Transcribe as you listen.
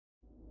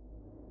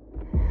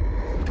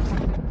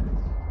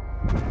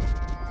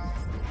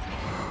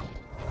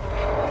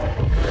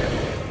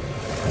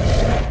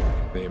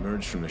They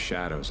emerged from the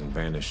shadows and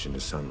vanished into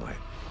sunlight.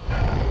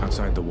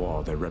 Outside the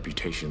wall, their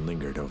reputation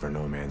lingered over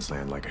no man's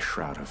land like a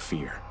shroud of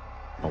fear.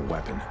 A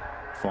weapon,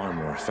 far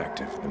more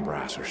effective than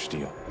brass or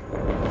steel.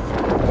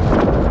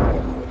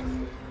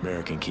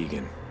 Merrick and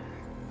Keegan.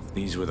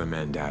 These were the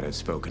men Dad had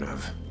spoken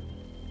of.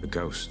 The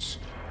ghosts.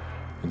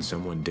 And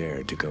someone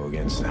dared to go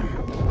against them.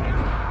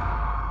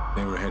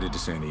 They were headed to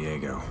San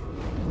Diego,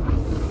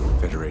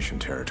 Federation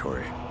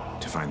territory,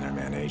 to find their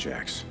man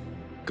Ajax.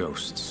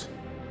 Ghosts.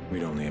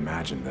 We'd only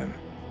imagined them.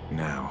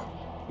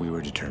 Now, we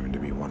were determined to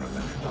be one of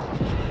them.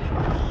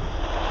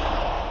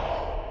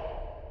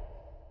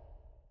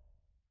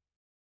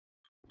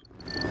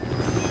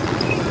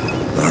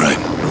 All right,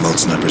 remote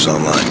sniper's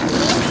online.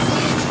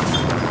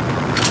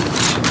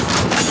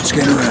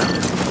 Scan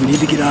around. We need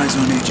to get eyes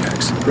on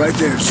Ajax. Right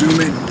there,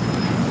 zoom in.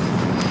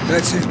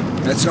 That's him.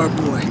 That's our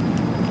boy.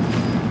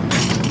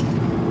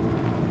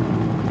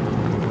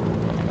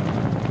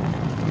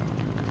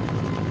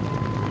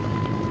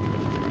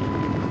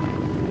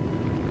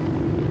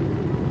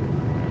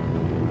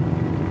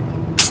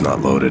 It's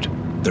not loaded.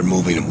 They're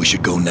moving and we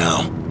should go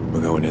now.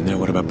 We're going in there?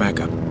 What about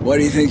backup? Why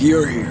do you think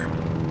you're here?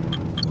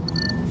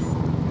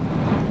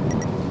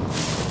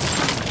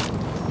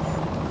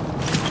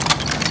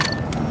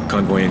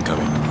 Convoy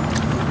incoming.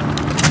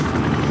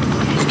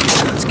 Make your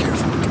shots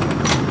careful.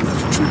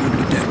 Left trigger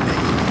to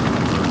detonate.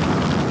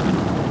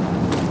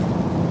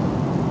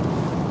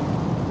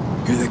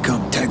 Here they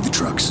come. Tag the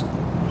trucks.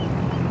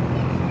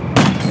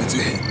 That's a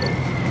hit.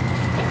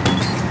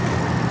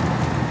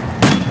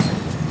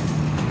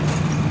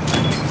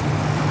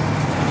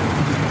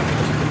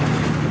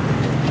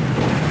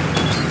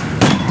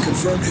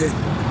 Confirmed hit.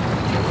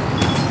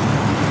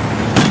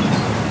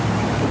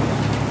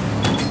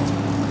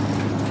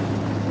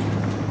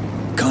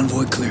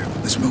 Convoy clear.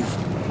 Let's move.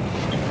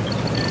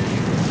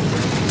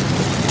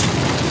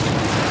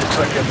 Looks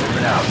like they're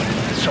moving out.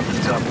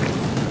 Something's up.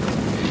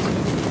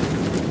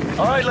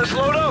 All right, let's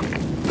load up.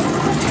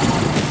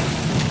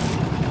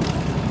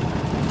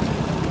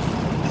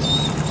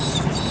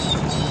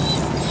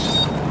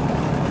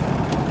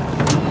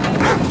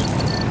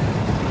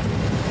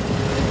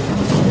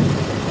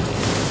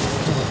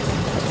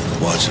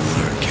 Watch and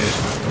learn, kid.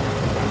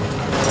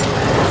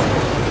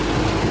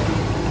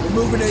 We're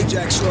moving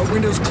Ajax, so our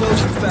window's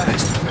closing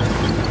fast.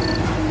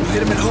 We'll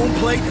hit him at home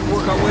plate and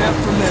work our way up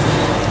from there.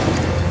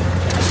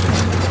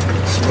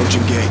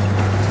 Approaching gate.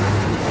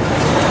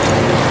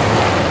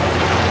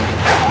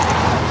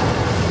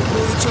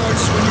 Pull the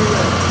charges when you're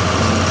ready.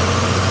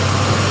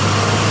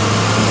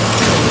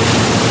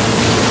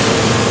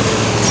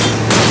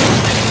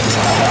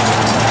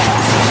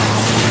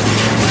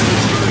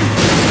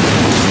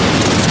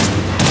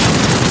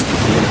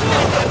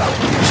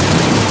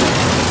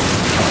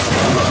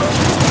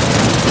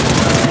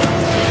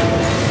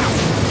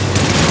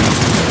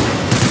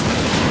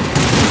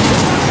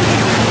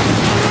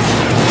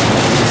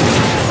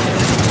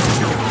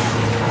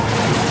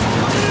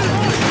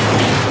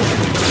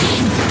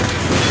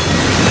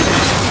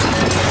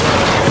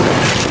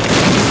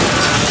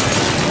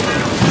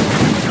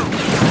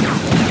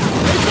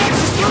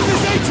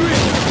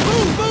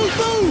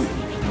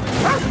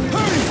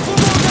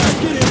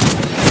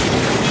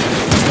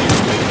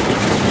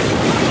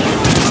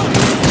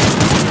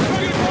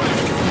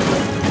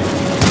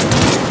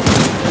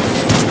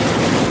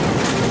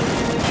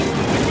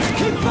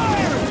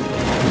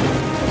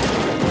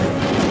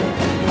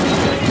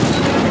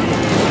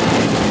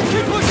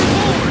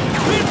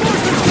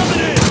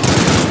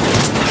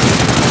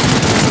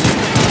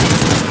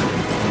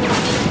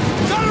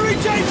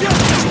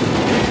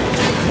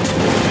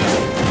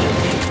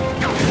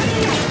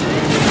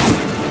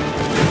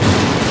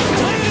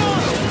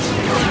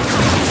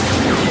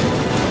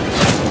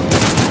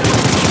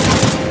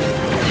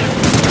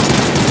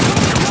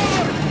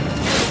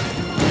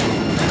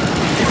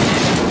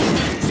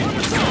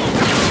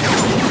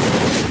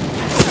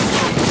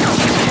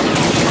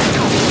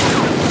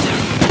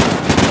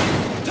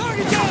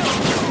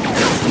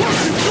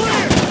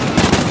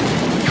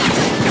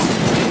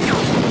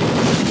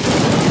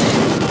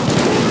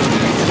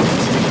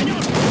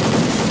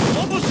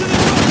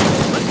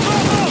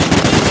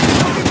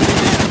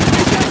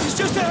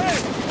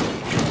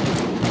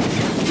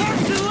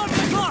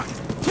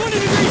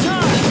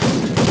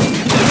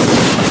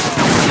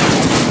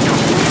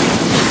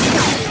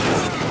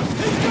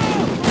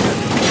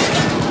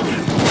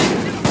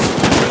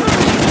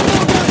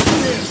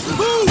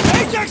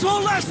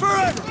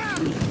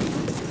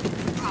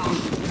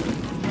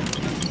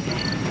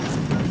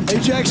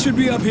 Ajax should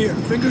be up here.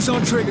 Fingers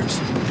on triggers.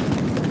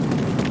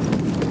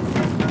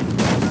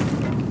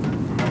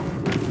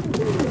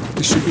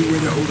 This should be where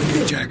they're holding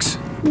Ajax.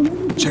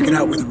 Check it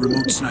out with a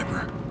remote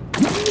sniper.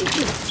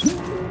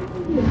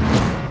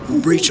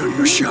 Breach on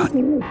your shot. Top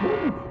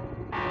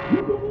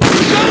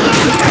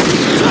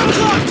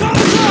o'clock! Top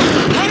o'clock!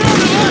 Right on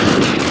the left!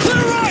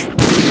 Clear right!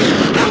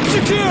 I'm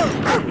secure!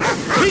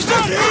 He's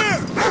not here!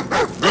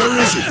 Where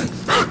is he?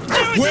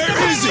 Where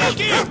is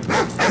he?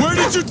 Where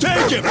did you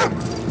take him?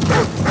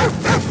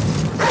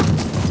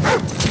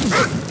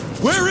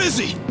 Where is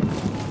he?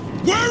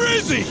 Where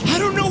is he? I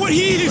don't know what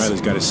he is.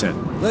 Riley's got his scent.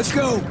 Let's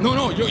go.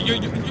 No, yo no.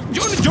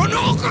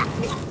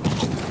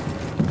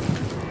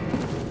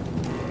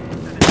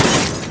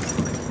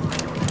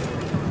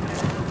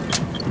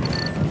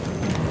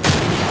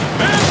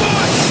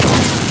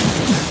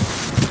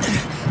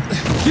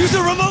 Use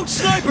the remote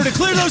sniper to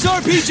clear those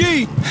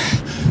RPG!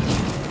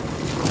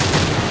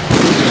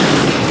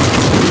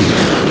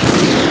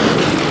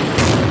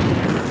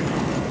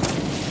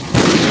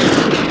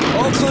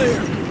 All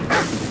clear.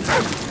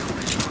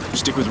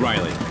 Stick with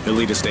Riley. He'll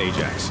lead us to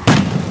Ajax.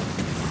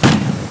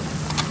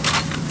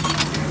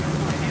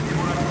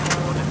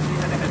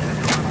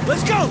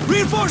 Let's go!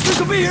 Reinforcements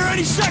will be here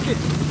any second!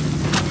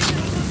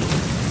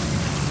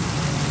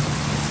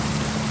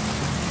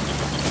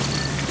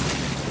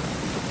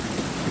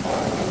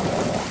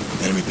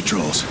 Enemy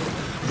patrols.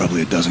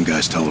 Probably a dozen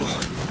guys total.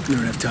 We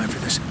don't have time for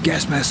this.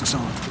 Gas masks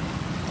on.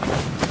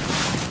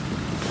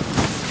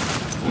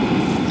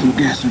 Throw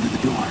gas under the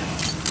door.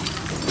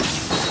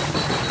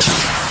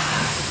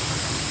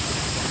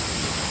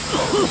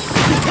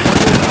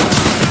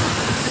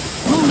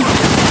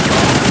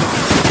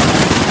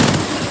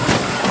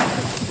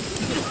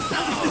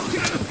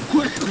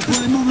 Quick, before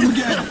they move him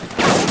again.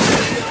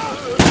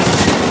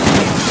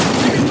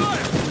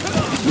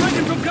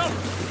 Striking from cover!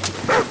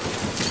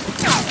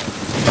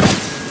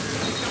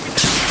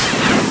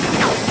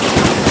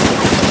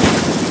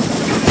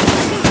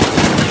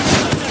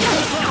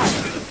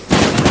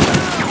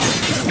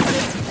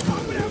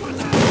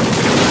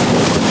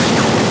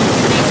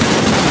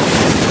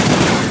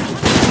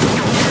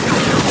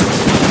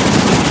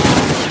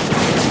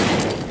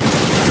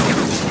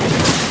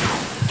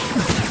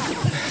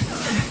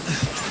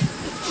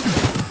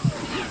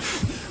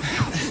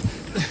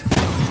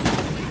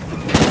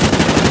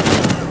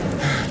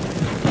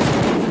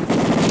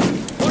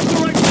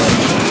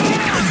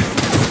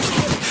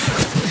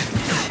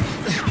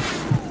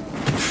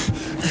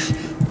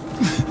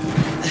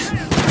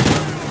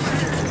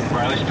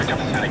 Riley's picked up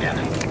his head again.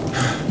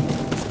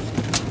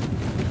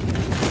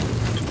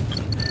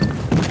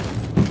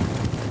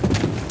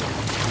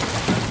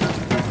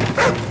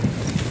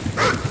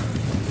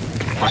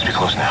 Must be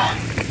close now.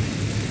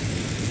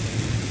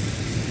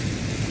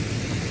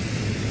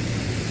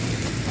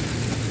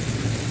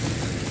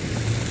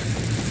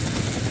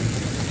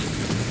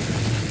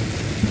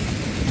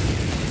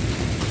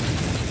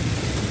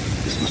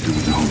 This must be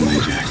with the whole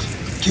Ajax.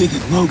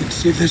 Keegan, Logan,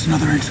 see if there's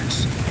another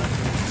entrance.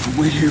 I'll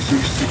wait here for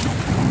your signal.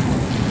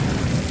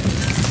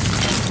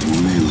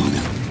 On me,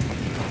 Logan.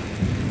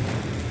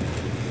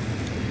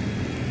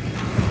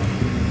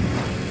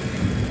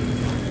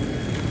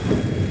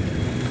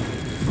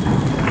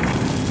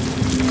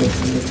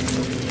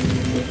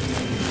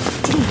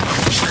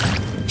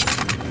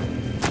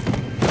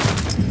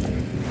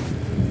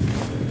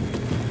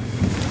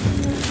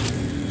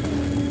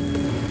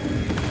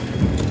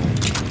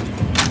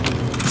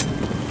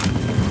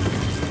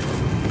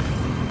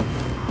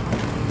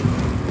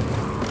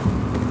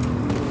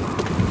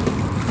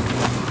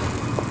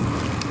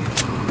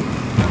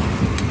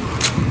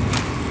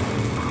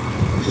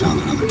 Found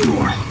another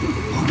door.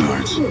 No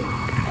guards.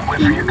 Where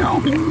for you go?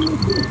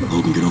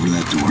 Logan, get over to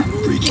that door.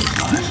 Breach in 5.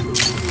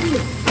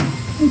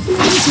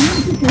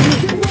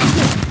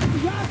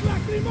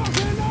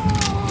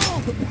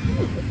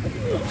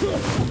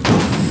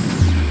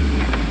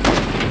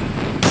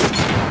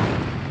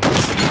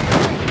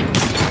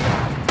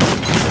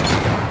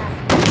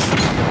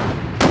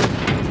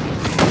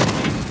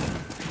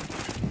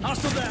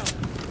 Hostile down.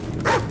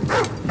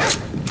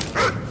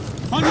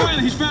 On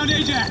Riley, he's found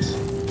Ajax.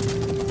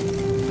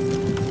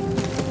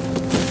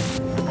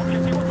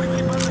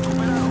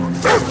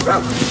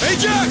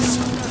 Ajax!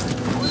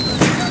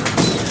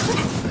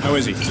 How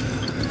is he?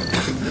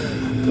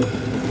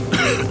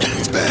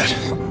 It's bad.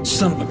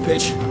 Son of a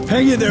bitch.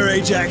 Hang in there,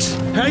 Ajax.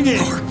 Hang in.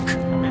 Rourke.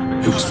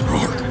 It was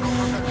Rourke.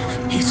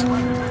 He's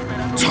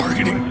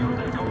targeting.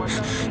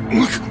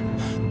 Look.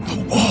 The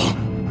wall.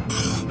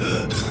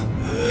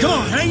 Come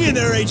on, hang in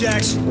there,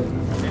 Ajax.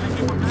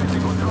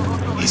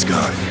 He's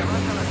gone.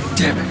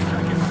 Damn it.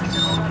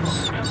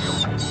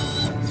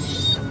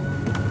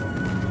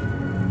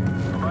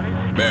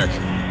 Merrick,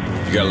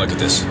 you gotta look at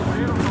this.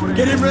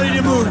 Get him ready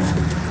to move.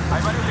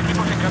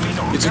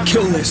 It's a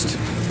kill list.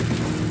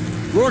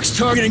 Rourke's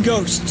targeting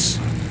ghosts.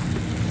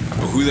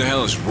 Well, who the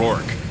hell is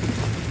Rourke?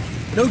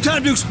 No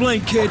time to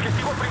explain, kid.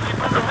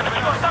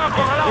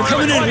 We're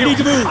coming in. We need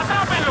to move.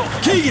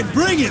 Keegan,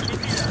 bring him.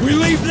 We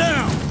leave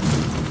now.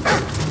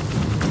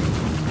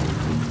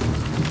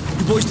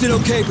 You boys did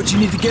okay, but you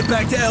need to get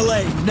back to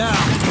LA now.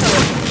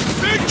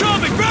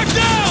 Incoming! Back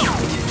down!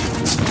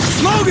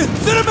 Logan,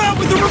 thin him out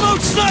with the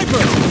remote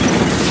sniper.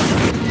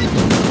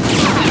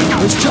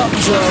 Those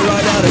choppers are all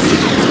right out of here.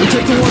 We'll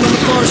take the one on the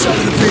far side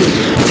of the field.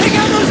 Take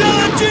out those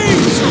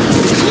LMGs!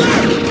 It's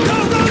clear! Go,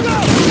 go, go!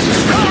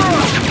 Cover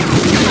up!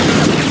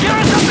 Give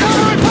us some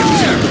cover and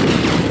fire!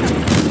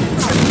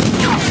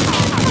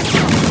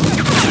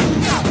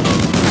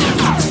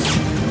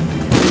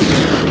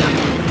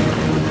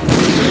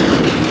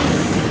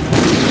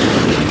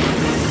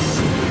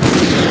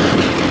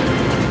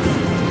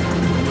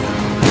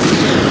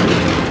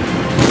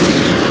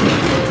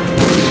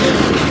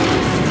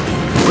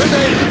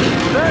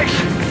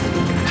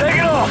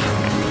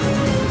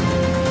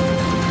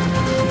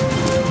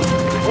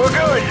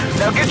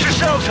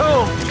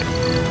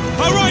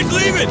 All right,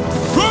 leave it!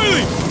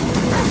 Riley!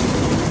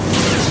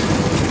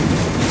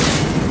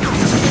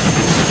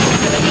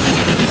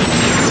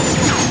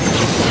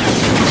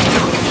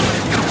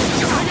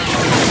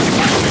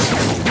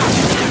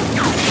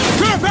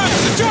 Crap out!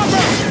 The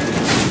chopper!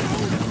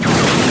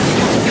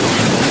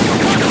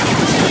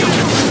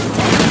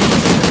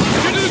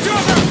 Get to the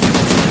chopper!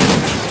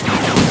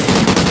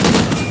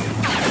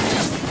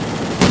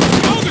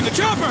 Logan, the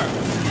chopper!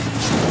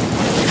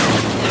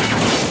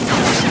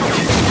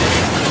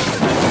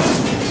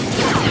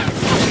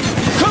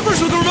 Cover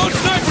us with a remote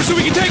sniper so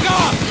we can take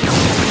off!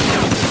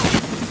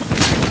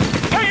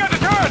 Hey, on the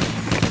turret!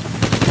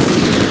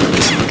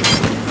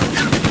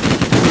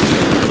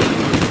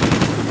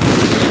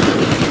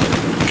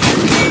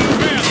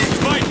 Command, this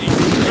is Lightning.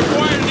 We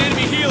acquired an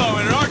enemy helo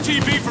and an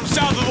RTB from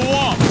south of the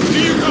wall. Do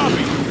you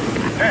copy?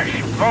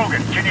 Hey,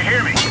 Logan, can you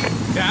hear me?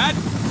 Dad?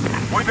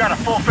 We've got a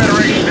full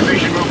Federation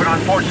division moving on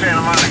Fort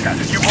Santa Monica.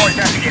 You boys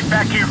have to get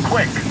back here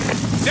quick.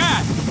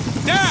 Dad!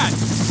 Dad!